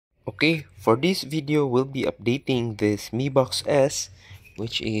Okay, for this video we'll be updating this Mi Box S,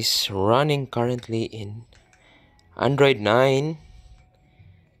 which is running currently in Android 9,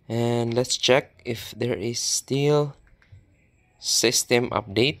 and let's check if there is still system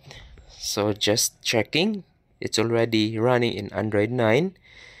update. So just checking, it's already running in Android 9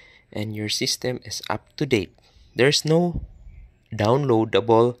 and your system is up to date. There's no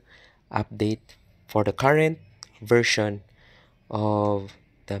downloadable update for the current version of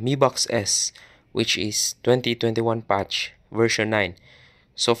the Mi Box S, which is 2021 patch version 9.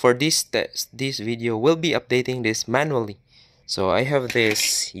 So for this test, this video will be updating this manually. So I have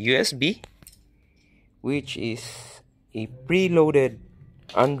this USB, which is a preloaded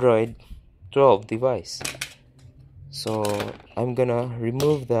Android 12 device. So I'm gonna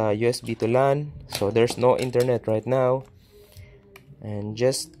remove the USB to LAN, so there's no internet right now, and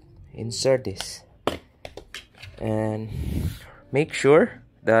just insert this and make sure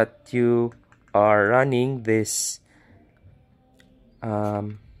that you are running this.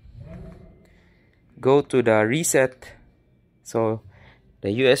 Go to the reset, so the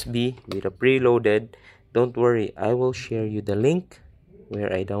USB with a preloaded. Don't worry, I will share you the link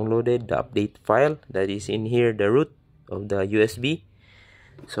where I downloaded the update file that is in here, the root of the USB.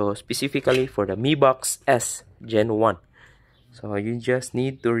 So specifically for the Mi Box S Gen 1. So you just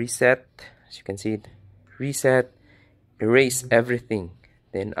need to reset, as you can see it, reset, erase everything.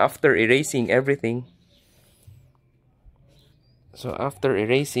 Then after erasing everything, so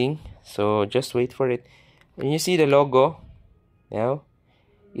just wait for it. And you see the logo now,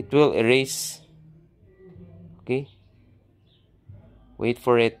 it will erase. Okay, wait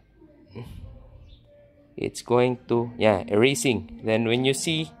for it. It's going to, erasing. Then when you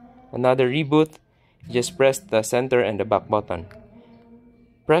see another reboot, just press the center and the back button.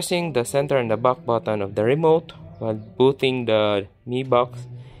 Pressing the center and the back button of the remote while booting the Mi Box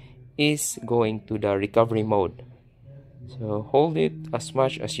is going to the recovery mode. So hold it as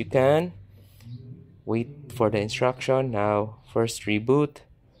much as you can. Wait for the instruction. Now first reboot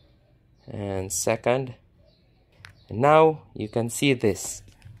and second. And now you can see this.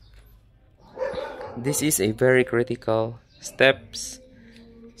 This is a very critical steps.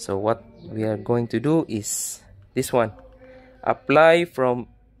 So what we are going to do is this one. Apply from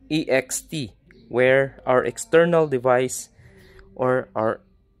EXT, where our external device or our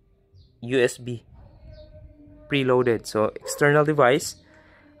USB preloaded. So external device,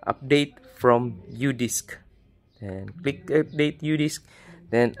 update from UDisk, and click update UDisk.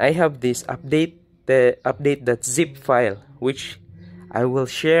 Then I have this update.zip file, which I will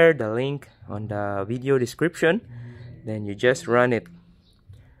share the link on the video description. Then you just run it.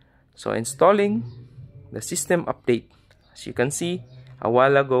 So installing the system update, as you can see a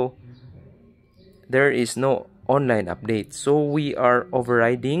while ago, there is no online update, so we are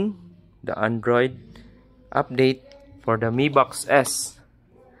overriding the Android update for the Mi Box S.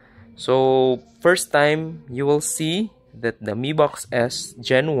 So first time you will see that the Mi Box S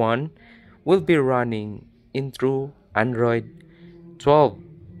Gen 1 will be running in through Android 12.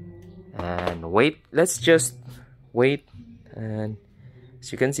 And wait, let's just wait, and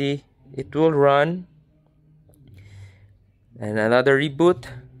as you can see it will run, and another reboot,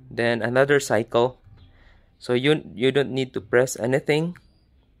 then another cycle. So you don't need to press anything.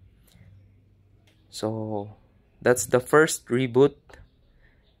 So that's the first reboot,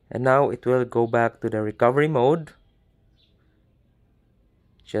 and now it will go back to the recovery mode.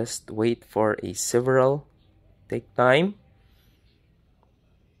 Just wait for a several, take time.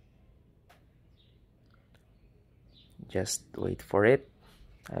 Just wait for it.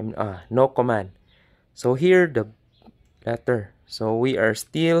 No command. So here the letter. So we are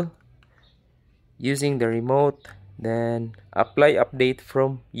still using the remote. Then apply update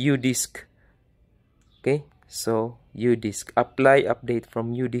from UDisk. Okay, so UDisk, apply update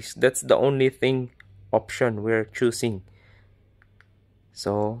from UDisk. That's the only thing option we're choosing.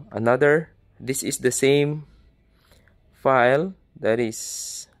 So this is the same file, that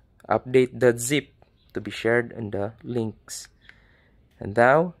is update.zip, to be shared in the links. And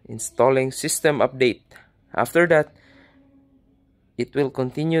now installing system update. After that, it will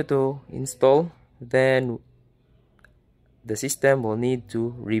continue to install, then the system will need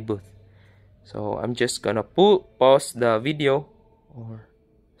to reboot. So I'm just gonna pause the video or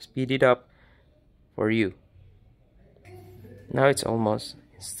speed it up for you. Now it's almost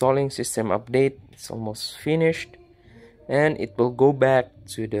installing system update. It's almost finished, and it will go back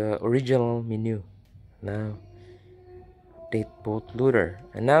to the original menu. Now update bootloader,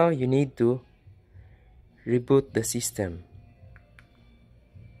 and now you need to reboot the system.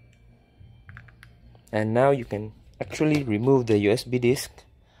 And now you can actually remove the USB disk.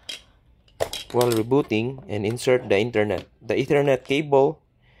 while rebooting and insert the Ethernet cable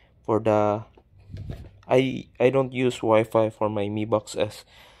for the I don't use Wi-Fi for my Mi Box S.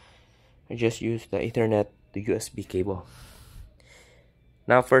 I just use the Ethernet, the USB cable.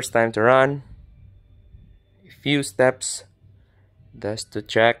 Now first time to run. A few steps just to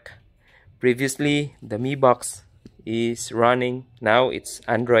check. Previously the Mi Box is running, now it's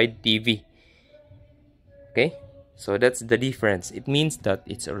Android TV. Okay, so that's the difference. It means that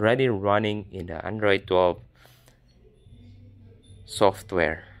it's already running in the Android 12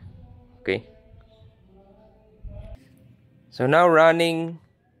 software. Okay, so now running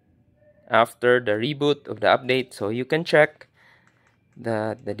after the reboot of the update, so you can check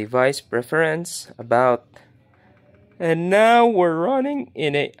the device preference about, and now we're running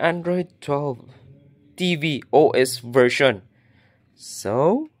in a Android 12 TV OS version.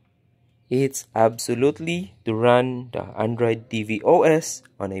 So it's absolutely to run the Android TV OS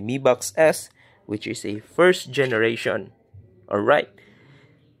on a Mi Box S, which is a first generation. Alright,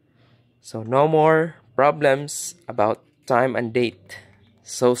 so no more problems about time and date.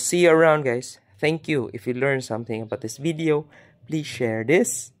 So see you around, guys. Thank you. If you learned something about this video, please share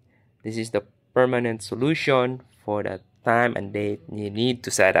this. This is the permanent solution for the time and date you need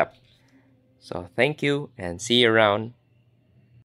to set up. So thank you and see you around.